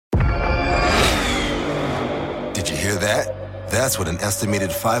that? That's what an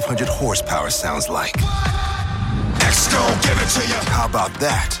estimated 500 horsepower sounds like. X gon' give it to you. How about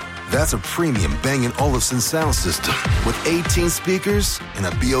that? That's a premium Bang & Olufsen sound system with 18 speakers and a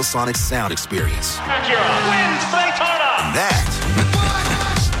Biosonic sound experience. Acura wins Daytona. And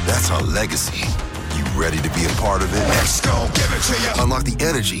that's our legacy. You ready to be a part of it? X gon' give it to you. Unlock the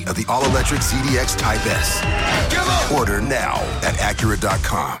energy of the all-electric ZDX Type S. Order now at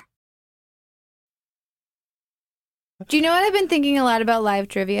Acura.com. Do you know what I've been thinking a lot about live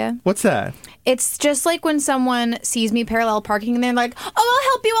trivia? What's that? It's just like when someone sees me parallel parking and they're like, oh,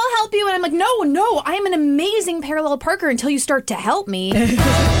 I'll help you. And I'm like, no, I am an amazing parallel parker until you start to help me.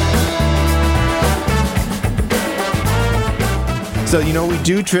 So, we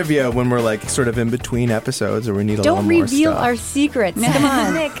do trivia when we're like sort of in between episodes or we need a little more stuff. Don't reveal our secrets. Come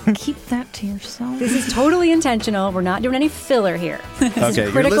on. Nick, keep that to yourself. This is totally intentional. We're not doing any filler here. This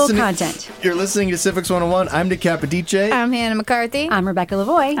is critical content. You're listening to Civics 101. I'm Nick Capodice. I'm Hannah McCarthy. I'm Rebecca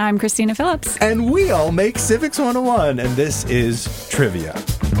Lavoie. I'm Christina Phillips. And we all make Civics 101. And this is trivia.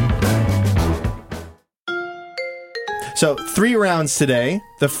 So 3 rounds today.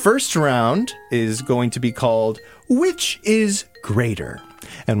 The first round is going to be called Which is Greater?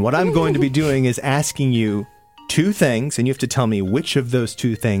 And what I'm going to be doing is asking you 2 things, and you have to tell me which of those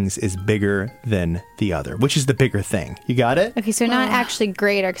 2 things is bigger than the other. Which is the bigger thing? You got it? Okay, so not actually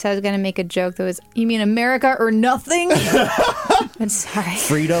greater, because I was going to make a joke that was, you mean America or nothing? I'm sorry.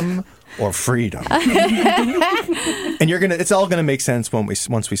 Freedom or freedom. And it's all gonna make sense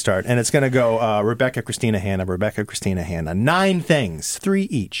once we start. And it's gonna go Rebecca, Christina, Hannah, Rebecca, Christina, Hannah. 9 things, 3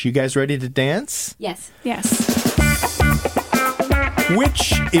 each. You guys ready to dance? Yes.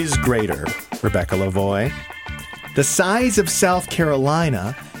 Which is greater, Rebecca Lavoie? The size of South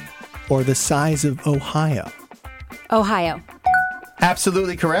Carolina or the size of Ohio? Ohio.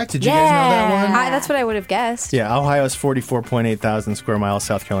 Absolutely correct. Did you guys know that one? That's what I would have guessed. Yeah, Ohio is 44.8 thousand square miles.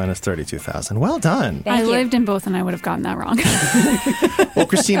 South Carolina is 32,000. Well done. I lived in both and I would have gotten that wrong. Well,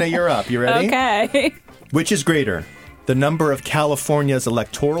 Christina, you're up. You ready? Okay. Which is greater, the number of California's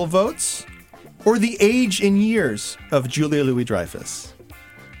electoral votes or the age in years of Julia Louis-Dreyfus?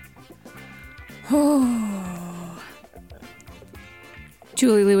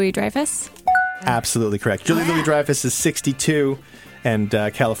 Julie Louis-Dreyfus? Absolutely correct. Julia Louis-Dreyfus is 62, and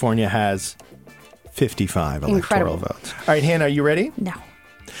California has 55 electoral votes. All right, Hannah, are you ready? No.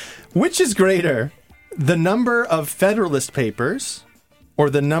 Which is greater, the number of Federalist Papers or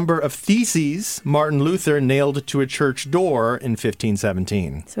the number of theses Martin Luther nailed to a church door in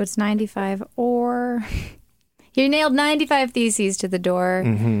 1517? So it's 95 or... You nailed 95 theses to the door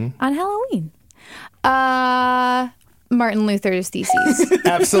on Halloween. Martin Luther's theses.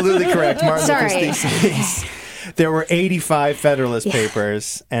 Absolutely correct. Martin Luther's theses. There were 85 Federalist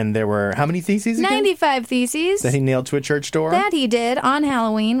Papers, and there were how many theses again? 95 theses. That he nailed to a church door? That he did on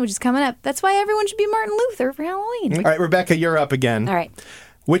Halloween, which is coming up. That's why everyone should be Martin Luther for Halloween. All right, Rebecca, you're up again. All right.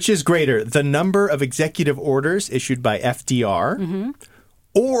 Which is greater, the number of executive orders issued by FDR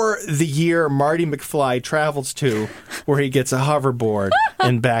or the year Marty McFly travels to where he gets a hoverboard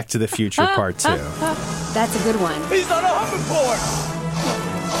in Back to the Future Part 2? That's a good one. He's on a hoverboard.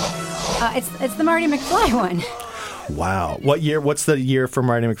 It's the Marty McFly one. Wow. What year? What's the year for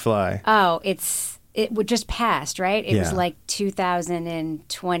Marty McFly? Oh, it would just passed, right? It was like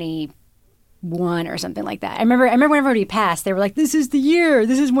 2021 or something like that. I remember whenever he passed, they were like, "This is the year.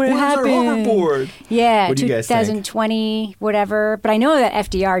 This is when it happened." Where's our hoverboard? Yeah, what do you guys think? 2020, whatever. But I know that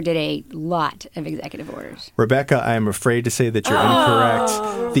FDR did a lot of executive orders. Rebecca, I am afraid to say that you're incorrect.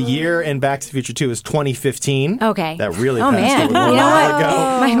 The year in Back to the Future 2 is 2015. Okay. That really Oh, passed man. a little You know while what?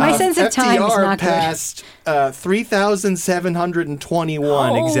 ago. My sense of time is FDR not good. passed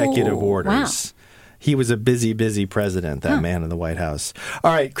 3,721 executive orders. Wow. He was a busy, busy president, that man in the White House.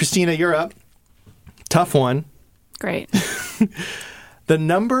 All right, Christina, you're up. Tough one. Great. The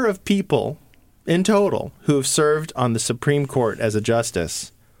number of people in total who have served on the Supreme Court as a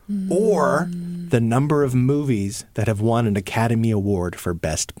justice, or the number of movies that have won an Academy Award for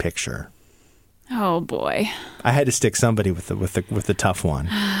Best Picture. Oh, boy. I had to stick somebody with the tough one.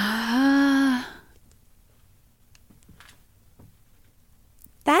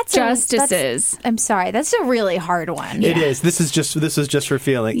 Justices. I'm sorry. That's a really hard one. It is. This is just for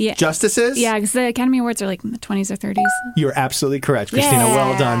feeling. Yeah. Justices? Yeah, because the Academy Awards are like in the 20s or 30s. You're absolutely correct, Christina.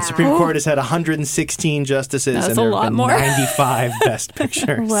 Well done. Supreme Court has had 116 justices, That's and there a lot have been more. 95 Best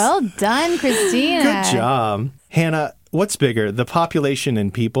Pictures. Well done, Christina. Good job. Hannah, what's bigger, the population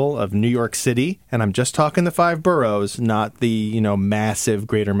and people of New York City, and I'm just talking the 5 boroughs, not the, massive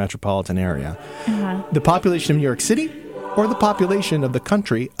greater metropolitan area. The population of New York City or the population of the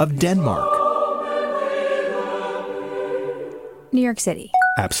country of Denmark? New York City.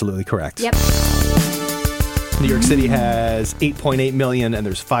 Absolutely correct. Yep. New York City has 8.8 million, and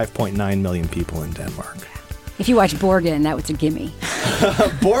there's 5.9 million people in Denmark. If you watch Borgen, that was a gimme.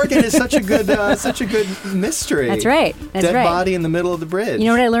 Borgen is such a good mystery. That's right. That's Dead right. body in the middle of the bridge. You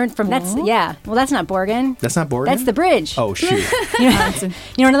know what I learned from that's yeah. Well, that's not Borgen. That's not Borgen? That's the bridge. Oh, shoot. You know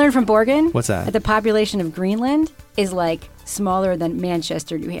what I learned from Borgen? What's that? The population of Greenland is like smaller than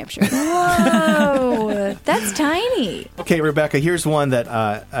Manchester, New Hampshire. Whoa, that's tiny. Okay, Rebecca, here's one that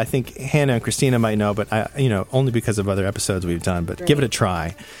I think Hannah and Christina might know, but only because of other episodes we've done, but give it a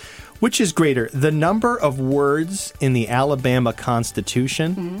try. Which is greater, the number of words in the Alabama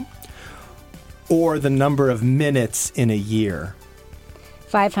Constitution or the number of minutes in a year?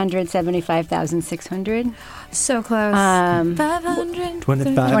 575,600. So close. 500.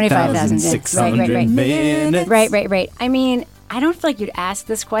 25,600 minutes. Right. I mean, I don't feel like you'd ask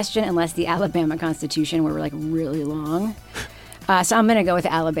this question unless the Alabama Constitution were like really long. So I'm going to go with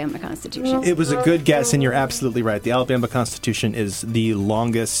the Alabama Constitution. It was a good guess, and you're absolutely right. The Alabama Constitution is the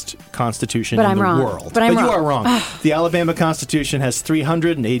longest constitution But in I'm the wrong. world. But I'm you wrong. are wrong. The Alabama Constitution has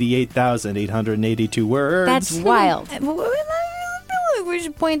 388,882 words. That's wild. We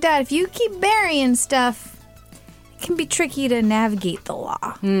should point out, if you keep burying stuff, it can be tricky to navigate the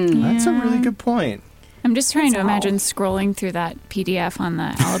law. That's a really good point. I'm just trying to imagine scrolling through that PDF on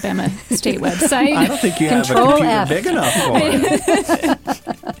the Alabama State website. I don't think you have a Control computer F. big enough for it.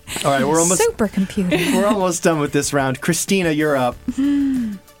 All right, we're almost done with this round. Christina, you're up.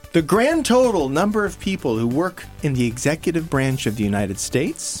 The grand total number of people who work in the executive branch of the United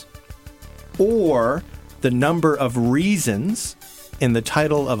States, or the number of reasons in the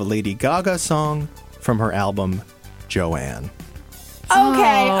title of a Lady Gaga song from her album Joanne.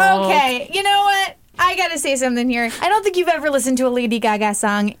 Okay. You know what? I gotta say something here. I don't think you've ever listened to a Lady Gaga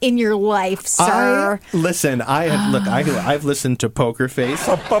song in your life, sir. I've listened to Poker Face.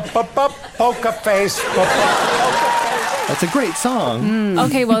 Poker face. That's a great song.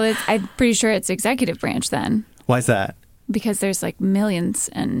 Okay, well, I'm pretty sure it's executive branch then, Why's that? because there's like millions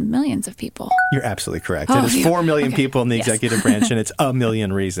and millions of people. You're absolutely correct. Oh, It is phew. 4 million Okay. people in the Yes. executive branch, and it's a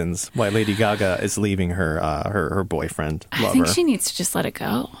million reasons why Lady Gaga is leaving her boyfriend, I lover. think she needs to just let it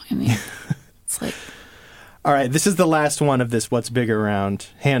go. I mean, it's like, All right, this is the last one of this What's Bigger round.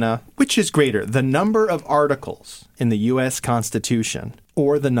 Hannah, which is greater, the number of articles in the U.S. Constitution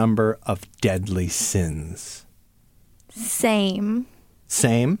or the number of deadly sins? Same.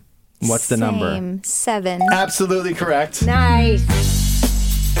 Same? What's the number? Same. 7. Absolutely correct. Nice.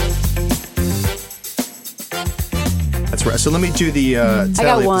 That's right. So let me do the got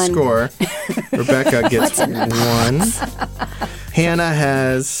tally of the one. score. Rebecca gets 1. Hannah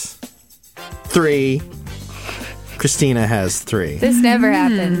has 3. Christina has 3. This never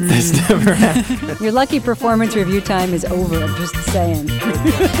happens. This never happened. Your lucky performance review time is over. I'm just saying.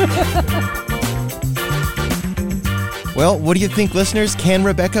 Well, what do you think, listeners? Can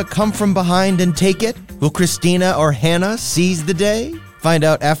Rebecca come from behind and take it? Will Christina or Hannah seize the day? Find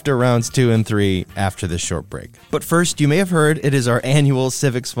out after rounds 2 and 3 after this short break. But first, you may have heard it is our annual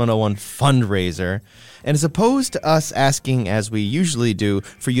Civics 101 fundraiser. And as opposed to us asking, as we usually do,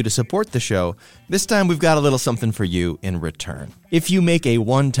 for you to support the show, this time we've got a little something for you in return. If you make a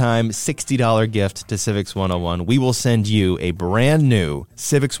one-time $60 gift to Civics 101, we will send you a brand new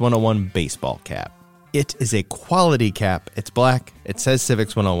Civics 101 baseball cap. It is a quality cap. It's black. It says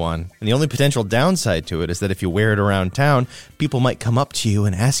Civics 101. And the only potential downside to it is that if you wear it around town, people might come up to you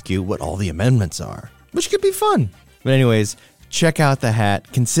and ask you what all the amendments are, which could be fun. But anyways, check out the hat.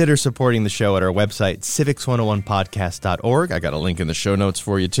 Consider supporting the show at our website, civics101podcast.org. I got a link in the show notes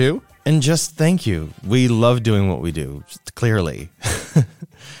for you, too. And just thank you. We love doing what we do, clearly.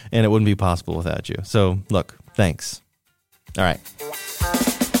 And it wouldn't be possible without you. So, look, thanks. All right.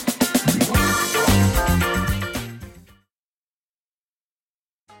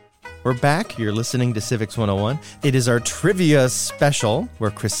 We're back. You're listening to Civics 101. It is our trivia special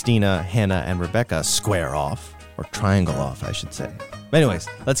where Christina, Hannah, and Rebecca square off. Or triangle off, I should say. But anyways,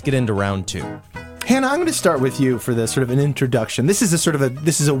 let's get into round 2. Hannah, I'm going to start with you for this sort of an introduction. This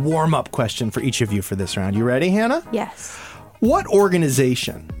is a warm-up question for each of you for this round. You ready, Hannah? Yes. What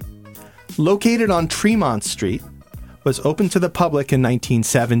organization, located on Tremont Street, was open to the public in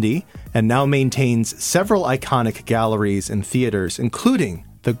 1970 and now maintains several iconic galleries and theaters, including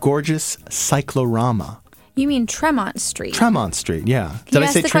the gorgeous Cyclorama? You mean Tremont Street? Tremont Street, yeah. Can Did you I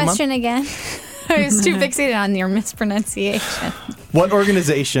ask say the Tremont? question again? I was too fixated on your mispronunciation. What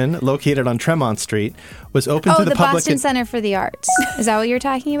organization, located on Tremont Street, was open to the public? Boston Center for the Arts. Is that what you're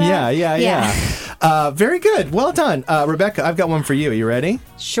talking about? Yeah. Very good. Well done. Rebecca, I've got one for you. Are you ready?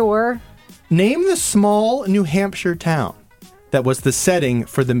 Sure. Name the small New Hampshire town that was the setting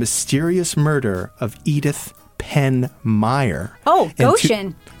for the mysterious murder of Edith Penn Meyer. Oh,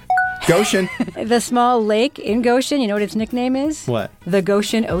 Goshen. Goshen. The small lake in Goshen, you know what its nickname is? What? The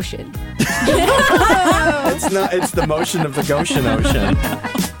Goshen Ocean. It's the motion of the Goshen Ocean.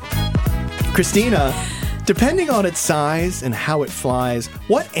 Christina, depending on its size and how it flies,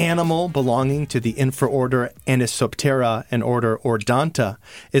 what animal belonging to the infraorder Anisoptera and order Ordonta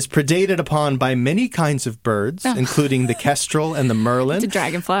is predated upon by many kinds of birds, including the kestrel and the merlin? It's a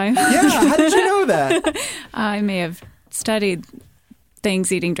dragonfly. Yeah, how did you know that? I may have studied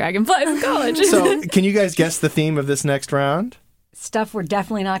things eating dragonflies in college. So, can you guys guess the theme of this next round? Stuff we're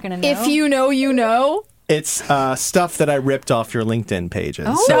definitely not going to know. If you know, you know. It's stuff that I ripped off your LinkedIn pages.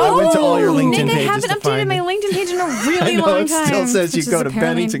 So I went to all your LinkedIn Nick, I pages haven't to updated find my it. LinkedIn page in a really I know, long it time. still says you which go is to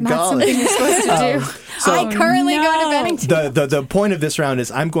apparently Bennington not College. something you're supposed to do. So- I currently go to Bennington. The point of this round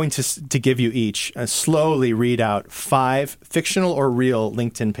is I'm going to give you each slowly read out 5 fictional or real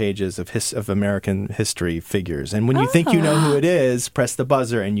LinkedIn pages of American history figures, and when you think you know who it is, press the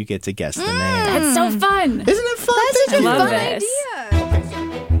buzzer and you get to guess the name. That's so fun. Isn't it fun? That's such a love fun this. idea.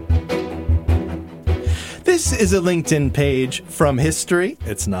 This is a LinkedIn page from history.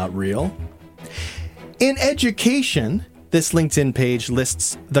 It's not real. In education, this LinkedIn page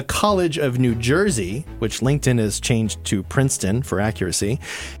lists the College of New Jersey, which LinkedIn has changed to Princeton for accuracy.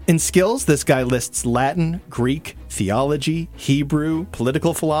 In skills, this guy lists Latin, Greek, theology, Hebrew,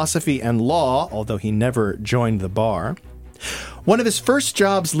 political philosophy, and law, although he never joined the bar. One of his first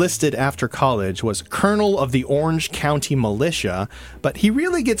jobs listed after college was Colonel of the Orange County Militia, but he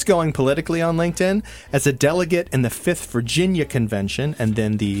really gets going politically on LinkedIn as a delegate in the 5th Virginia Convention and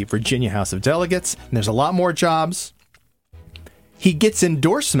then the Virginia House of Delegates. And there's a lot more jobs. He gets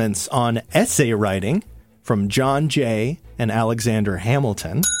endorsements on essay writing from John Jay and Alexander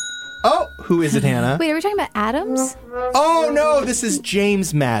Hamilton. Oh, who is it, Hannah? Wait, are we talking about Adams? Oh, no, this is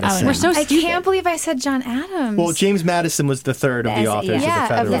James Madison. We're so I stupid. can't believe I said John Adams. Well, James Madison was the third of the Yes, authors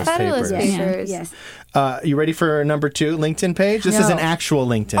yeah, of the Federalist Papers. Papers. Yes. You ready for number 2, LinkedIn page? This is an actual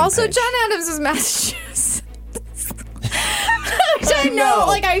LinkedIn Also, page. John Adams was Massachusetts. Which I know,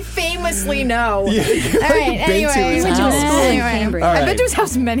 like I famously know. All right, been to anyway. his Went to a house. school in Cambridge. All I've right. been to his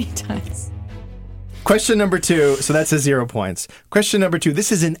house many times. Question number 2, so that's a 0 points. Question number 2,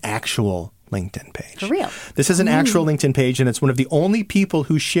 this is an actual LinkedIn page. For real. This is an actual LinkedIn page, and it's one of the only people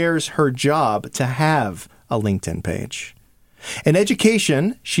who shares her job to have a LinkedIn page. In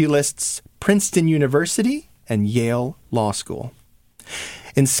education, she lists Princeton University and Yale Law School.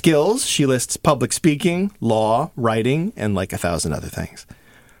 In skills, she lists public speaking, law, writing, and like 1,000 other things.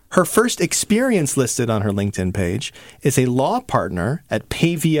 Her first experience listed on her LinkedIn page is a law partner at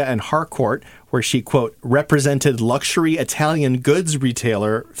Pavia and Harcourt, where she, quote, represented luxury Italian goods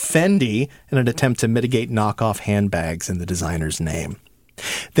retailer Fendi in an attempt to mitigate knockoff handbags in the designer's name.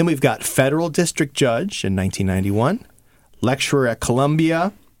 Then we've got federal district judge in 1991, lecturer at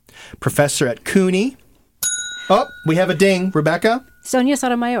Columbia, professor at CUNY. Oh, we have a ding. Rebecca? Sonia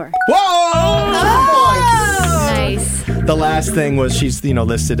Sotomayor. Whoa! Nice. The last thing was she's,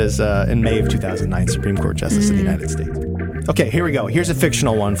 listed as in May of 2009 Supreme Court Justice of the United States. Okay, here we go. Here's a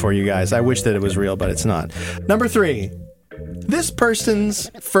fictional one for you guys. I wish that it was real, but it's not. Number 3. This person's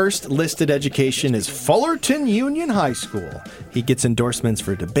first listed education is Fullerton Union High School. He gets endorsements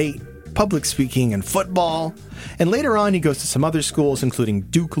for debate, public speaking, and football. And later on, he goes to some other schools, including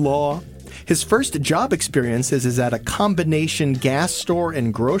Duke Law. His first job experience is at a combination gas store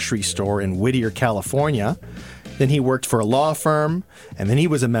and grocery store in Whittier, California. Then he worked for a law firm, and then he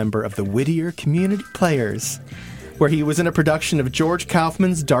was a member of the Whittier Community Players, where he was in a production of George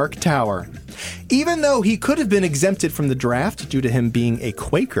Kaufman's Dark Tower. Even though he could have been exempted from the draft due to him being a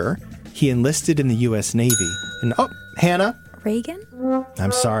Quaker, he enlisted in the U.S. Navy. And Hannah? Reagan?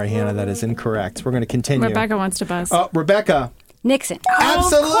 I'm sorry, Hannah, that is incorrect. We're going to continue. Rebecca wants to buzz. Oh, Rebecca. Nixon.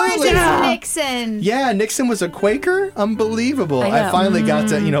 Absolutely. Of course it's Nixon. Yeah, Nixon was a Quaker? Unbelievable. I I, know. finally got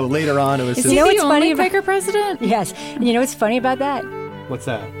to, later on it was Is his... he You know what's the funny only about- Quaker president? Yes. And you know what's funny about that? What's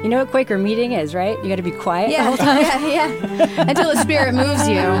that? You know what Quaker meeting is, right? You got to be quiet the Yeah, whole time. yeah. Until the spirit moves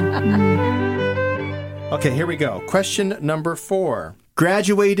you. Okay, here we go. Question number 4.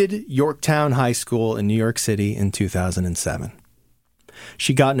 Graduated Yorktown High School in New York City in 2007.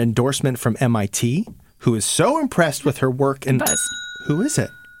 She got an endorsement from MIT, who is so impressed with her work in... Buzz. Who is it?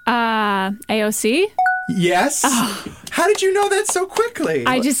 AOC? Yes? How did you know that so quickly?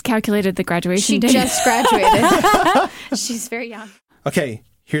 I just calculated the graduation She date. just graduated. She's very young. Okay,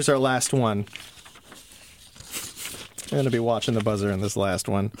 here's our last one. I'm going to be watching the buzzer in this last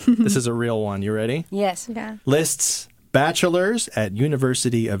one. This is a real one. You ready? Yes. Yeah. Lists bachelors at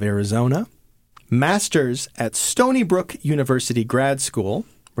University of Arizona, master's at Stony Brook University Grad School,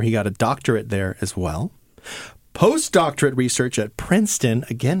 where he got a doctorate there as well. Postdoctorate research at Princeton,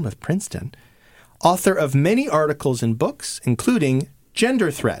 again with Princeton. Author of many articles and books, including Gender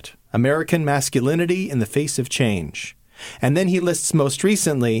Threat, American Masculinity in the Face of Change. And then he lists most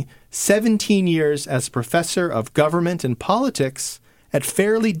recently 17 years as professor of government and politics at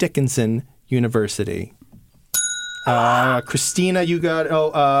Fairleigh Dickinson University. Christina, you got...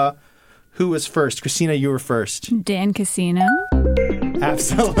 who was first? Christina, you were first. Dan Casino.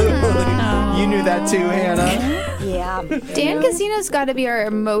 Absolutely. You knew that too, Hannah. Yeah. Dan Casino's got to be our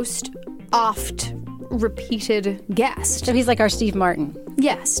most oft repeated guest. So he's like our Steve Martin.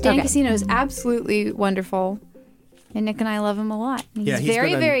 Yes, Dan Okay. Casino is absolutely wonderful. And Nick and I love him a lot. He's Yeah, he's very,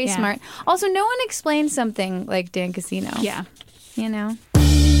 been on- very Yeah. smart. Also, no one explains something like Dan Casino. Yeah. You know?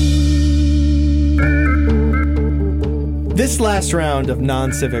 This last round of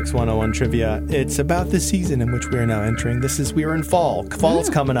non-Civics 101 trivia, it's about the season in which we are now entering. We are in fall. Fall's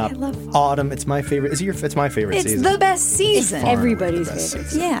coming up. I love fall. Autumn, it's my favorite. It's my favorite It's season. the best season. Everybody's best favorite.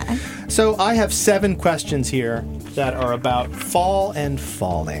 season. Yeah. So I have 7 questions here that are about fall and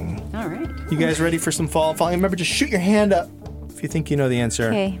falling. All right. You guys ready for some fall and falling? Remember, just shoot your hand up if you think you know the answer.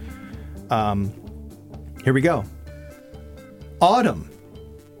 Okay. Here we go. Autumn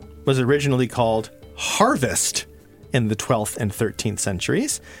was originally called harvest in the 12th and 13th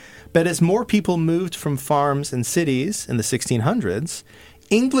centuries, but as more people moved from farms and cities in the 1600s,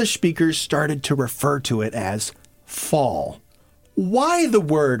 English speakers started to refer to it as fall. Why the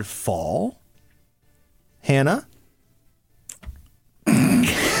word fall? Hannah?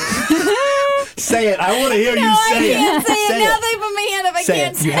 Say it. I want to hear you say it. I can't say it. Now it. they put my hand up. I Say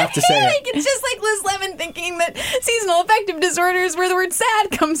can't it. say You have to say it. Like, it's just like Liz Lemon thinking that seasonal affective disorder is where the word sad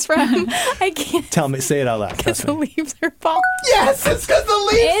comes from. I can't. Tell me. Say it out loud. Because Trust the me. leaves are falling. Yes, it's because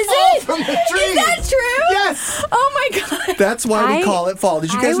the leaves Is fall it? from the trees. Is that true? Yes. Oh my God. That's why we call it fall.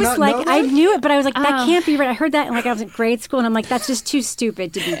 Did you guys I was not like, know that? I knew it, but I was like, that can't be right. I heard that and like I was in grade school, and I'm like, that's just too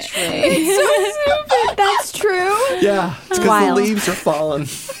stupid to be true. So stupid. That's true. Yeah, it's because the Wild. leaves are falling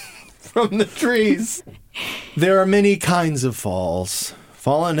from the trees. There are many kinds of falls.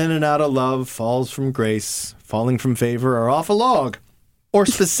 Falling in and out of love, falls from grace, falling from favor, or off a log. Or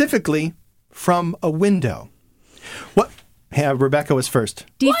specifically, from a window. What? Yeah, Rebecca was first.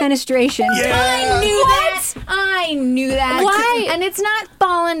 Defenestration. I knew that. I knew that. Why? And it's not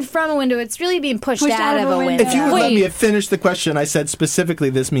falling from a window. It's really being pushed out of a window. If you would let Wait. me have finished the question, I said specifically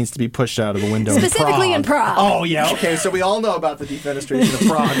this means to be pushed out of a window Specifically in Prague. Oh, yeah, okay. So we all know about the defenestration of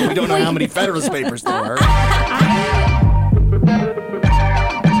Prague, but we don't know how many Federalist Papers there were.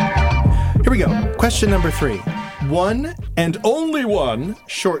 Here we go. Question number 3. One and only one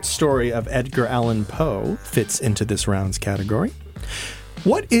short story of Edgar Allan Poe fits into this round's category.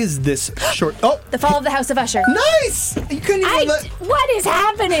 What is this short... Oh, The Fall of the House of Usher. nice! You couldn't even let... What is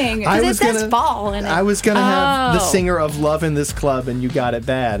happening? I Because was it says gonna- fall in it. I was going to have the Oh. singer of Love in This Club, and you got it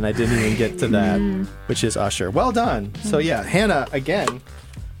bad, and I didn't even get to that, which is Usher. Well done. So, yeah, Hannah, again,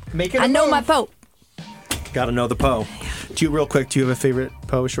 make it a I know move. my Pope. Got to know the Poe. Real quick, do you have a favorite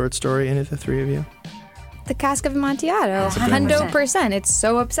Poe short story, any of the 3 of you? The Cask of Amontillado. 100%. It's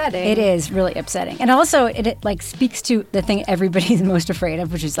so upsetting. It is really upsetting. And also, it like speaks to the thing everybody's most afraid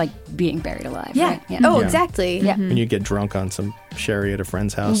of, which is like being buried alive. Yeah. Right? Oh, Yeah. exactly. Yeah. When you get drunk on some sherry at a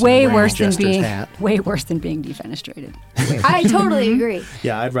friend's house. Way and wearing a worse than jester's being hat. way worse than being defenestrated. I totally agree.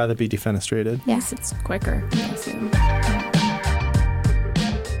 Yeah, I'd rather be defenestrated. Yes. It's quicker. I assume.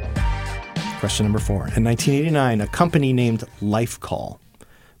 Question number 4. In 1989, a company named Lifecall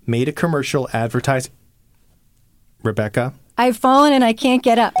made a commercial advertising. Rebecca? I've fallen and I can't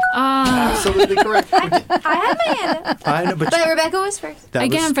get up. Absolutely correct. I have my hand up. I know, but But Rebecca was first. that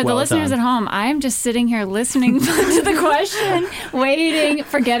Again, was for the well listeners done. at home, I'm just sitting here listening to the question, waiting,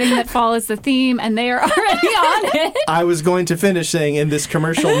 forgetting that fall is the theme, and they are already on it. I was going to finish saying in this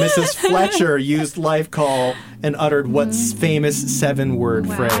commercial, Mrs. Fletcher used Lifecall and uttered what's famous 7-word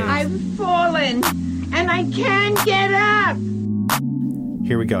phrase. I've fallen and I can't get up.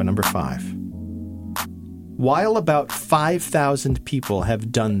 Here we go, number 5. While about 5,000 people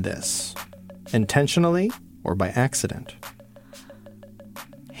have done this, intentionally or by accident.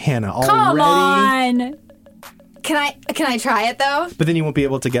 Hannah, Come already? on. Can I try it though? But then you won't be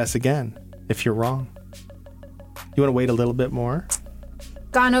able to guess again if you're wrong. You want to wait a little bit more?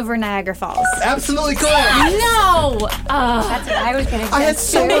 gone over Niagara Falls. Absolutely correct. No! That's what I was going to I had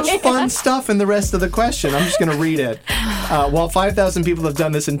so much fun stuff in the rest of the question. I'm just going to read it. While 5,000 people have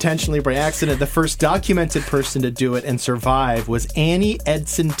done this intentionally by accident, the first documented person to do it and survive was Annie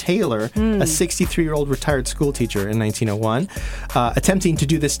Edson Taylor, a 63-year-old retired school teacher in 1901. Attempting to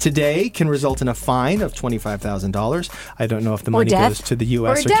do this today can result in a fine of $25,000. I don't know if the money goes to the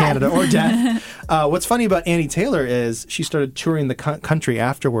U.S. or Canada or death. What's funny about Annie Taylor is she started touring the country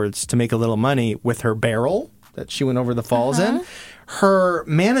afterwards to make a little money with her barrel that she went over the falls in. Her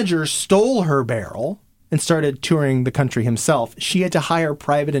manager stole her barrel and started touring the country himself. She had to hire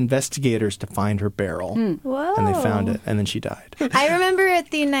private investigators to find her barrel. Whoa. And they found it, and then she died. I remember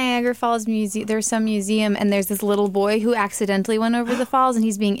at the Niagara Falls Museum, there's some museum, and there's this little boy who accidentally went over the falls, and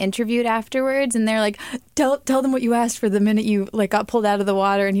he's being interviewed afterwards, and they're like, tell them what you asked for the minute you got pulled out of the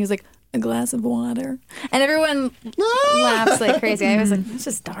water, and he was like, a glass of water. And everyone laughs like crazy. I was like, it's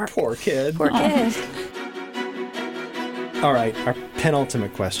just dark. Poor kid. Poor kid. All right, our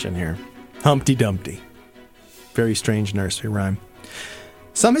penultimate question here. Humpty Dumpty. Very strange nursery rhyme.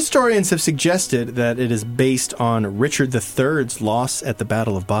 Some historians have suggested that it is based on Richard III's loss at the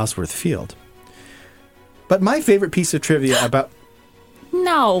Battle of Bosworth Field. But my favorite piece of trivia about...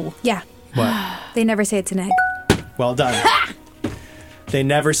 No. Yeah. What? They never say it's an egg. Well done. They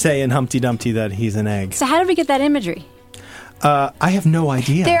never say in Humpty Dumpty that he's an egg. So how did we get that imagery? I have no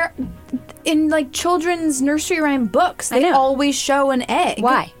idea. They're in children's nursery rhyme books. They always show an egg.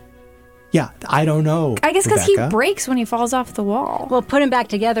 Why? Yeah, I don't know. I guess because he Rebecca. breaks when he falls off the wall. Well, put him back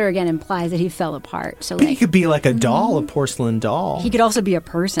together again implies that he fell apart. So But he could be like a doll, a porcelain doll. he could also be a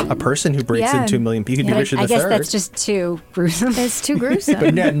person. A person who breaks Yeah. into 2 million people. He could be Richard I III. guess that's just too gruesome. It's too gruesome.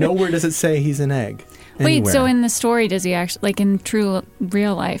 But nowhere does it say he's an egg. Wait, Anywhere. so in the story, does he actually, in true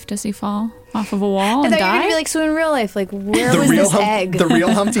real life, does he fall off of a wall I and thought you were die? going to be so in real life, where was this egg? The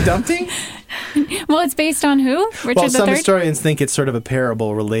real Humpty Dumpty? Well, it's based on who? Richard Well, some III? historians think it's sort of a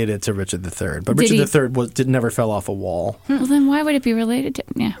parable related to Richard III. But Did Richard III never fell off a wall. Well, then why would it be related to...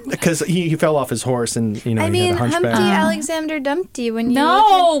 Yeah. Because he fell off his horse and, he had a hunchback. Humpty Alexander Dumpty. When you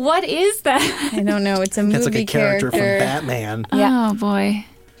No, what is that? I don't know. It's a movie It's like a character from Batman. Yeah. Oh, boy.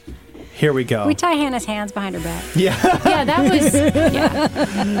 Here we go. We tie Hannah's hands behind her back. Yeah. Yeah, that was... Yeah.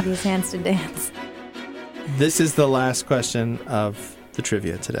 I need these hands to dance. This is the last question of the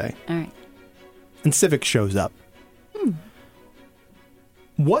trivia today. All right. And Civics shows up.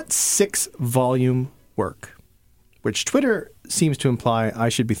 What 6-volume work, which Twitter seems to imply I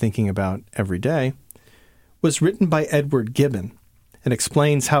should be thinking about every day, was written by Edward Gibbon and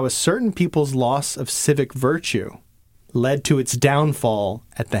explains how a certain people's loss of civic virtue led to its downfall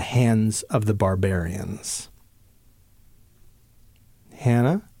at the hands of the barbarians?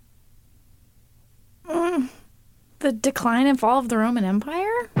 Hannah? The decline and fall of the Roman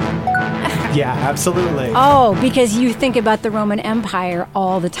Empire? Yeah, absolutely. Oh, because you think about the Roman Empire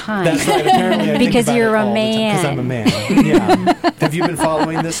all the time. That's right. Apparently, I Because think about you're it a all the time, 'cause I'm a man. Yeah. Have you been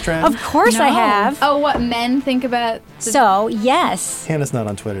following this trend? Of course I have. Oh, what men think about... So, yes. Hannah's not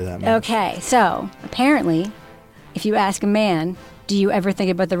on Twitter that much. Okay, so apparently, if you ask a man, do you ever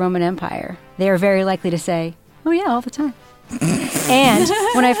think about the Roman Empire? They are very likely to say, oh yeah, all the time. And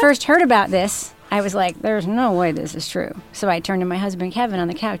when I first heard about this, I was like, there's no way this is true. So I turned to my husband, Kevin, on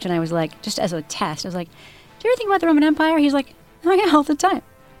the couch, and I was like, just as a test, I was like, do you ever think about the Roman Empire? He's like, oh yeah, all the time.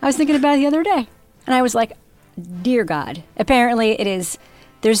 I was thinking about it the other day. And I was like, dear God. Apparently it is,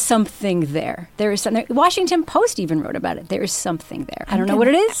 there's something there. There is something. Washington Post even wrote about it. There is something there. I don't know what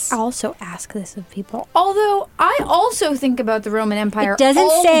it is. I also ask this of people. Although I also think about the Roman Empire It doesn't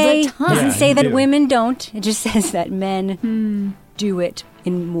all say, the time. doesn't say you that do. women don't. It just says that men do it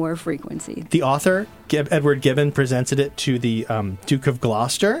in more frequency. The author, Edward Gibbon, presented it to the Duke of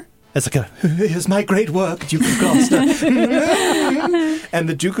Gloucester as here's my great work, Duke of Gloucester. And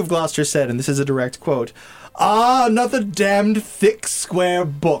the Duke of Gloucester said, and this is a direct quote, another damned thick square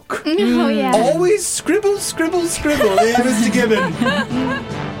book. Oh, yeah. Always scribble, scribble, scribble. Yeah, Mr. Gibbon.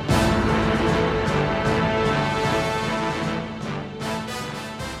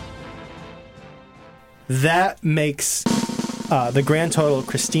 That makes the grand total.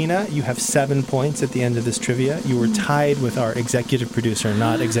 Christina, you have 7 points at the end of this trivia. You were tied with our executive producer,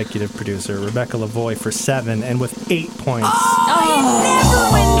 not executive producer, Rebecca Lavoie, for 7, and with 8 points.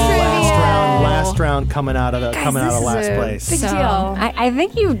 Last round coming out of last place. Big deal. I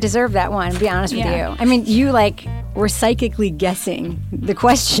think you deserve that one, to be honest with Yeah. you. I mean, you were psychically guessing the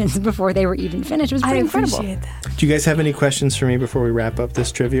questions before they were even finished. It was pretty incredible. appreciate that. Do you guys have any questions for me before we wrap up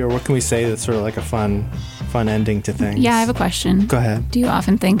this trivia, or what can we say that's sort of like a fun ending to things? Yeah, I have a question. Go ahead. Do you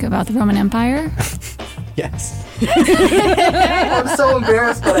often think about the Roman Empire? Yes. I'm so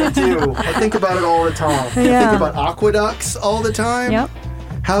embarrassed, but I do. I think about it all the time. I think about aqueducts all the time. Yep.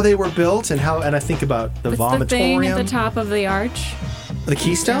 How they were built and I think about the What's vomitorium. the thing at the top of the arch? The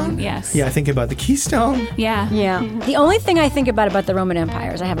Keystone? Yes. Yeah, I think about the Keystone. Yeah. Yeah. The only thing I think about the Roman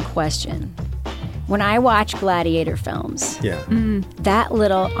Empire is I have a question. When I watch gladiator films, Yeah. that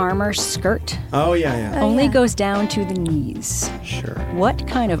little armor skirt Oh, yeah. only goes down to the knees. Sure. What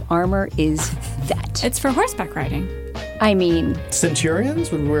kind of armor is that? It's for horseback riding. I mean,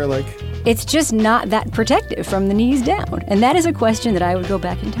 Centurions would wear like... it's just not that protective from the knees down. And that is a question that I would go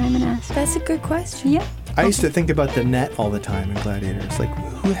back in time and ask. That's a good question. Yeah. I used to think about the net all the time in Gladiators. Like,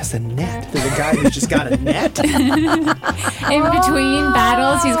 who has a net? There's a guy who's just got a net? In between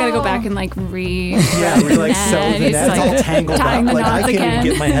battles, he's got to go back and like Yeah, we like sew the He's, net. It's all tangled tying up. the Like, I knots can't again.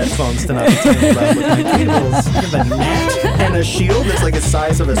 even get my headphones to not be tangled up with my cables. You have a net and a shield that's like the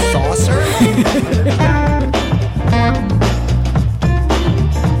size of a saucer?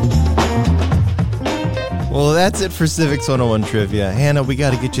 Well, that's it for Civics 101 Trivia. Hannah, we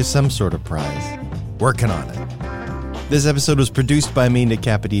got to get you some sort of prize. Working on it. This episode was produced by me, Nick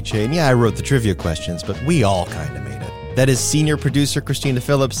Capodice, and yeah, I wrote the trivia questions, but we all kind of made it. That is senior producer Christina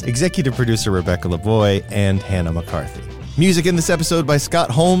Phillips, executive producer Rebecca Lavoie, and Hannah McCarthy. Music in this episode by Scott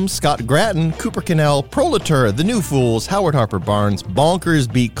Holmes, Scott Grattan, Cooper Cannell, Prolator, The New Fools, Howard Harper Barnes,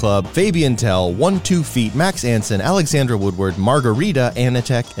 Bonkers Beat Club, Fabian Tell, 1-2 Feet, Max Anson, Alexandra Woodward, Margarita,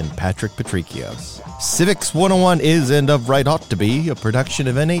 Anatek, and Patrick Patricios. Civics 101 is and of right ought to be a production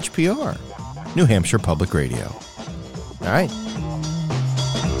of NHPR, New Hampshire Public Radio. All right,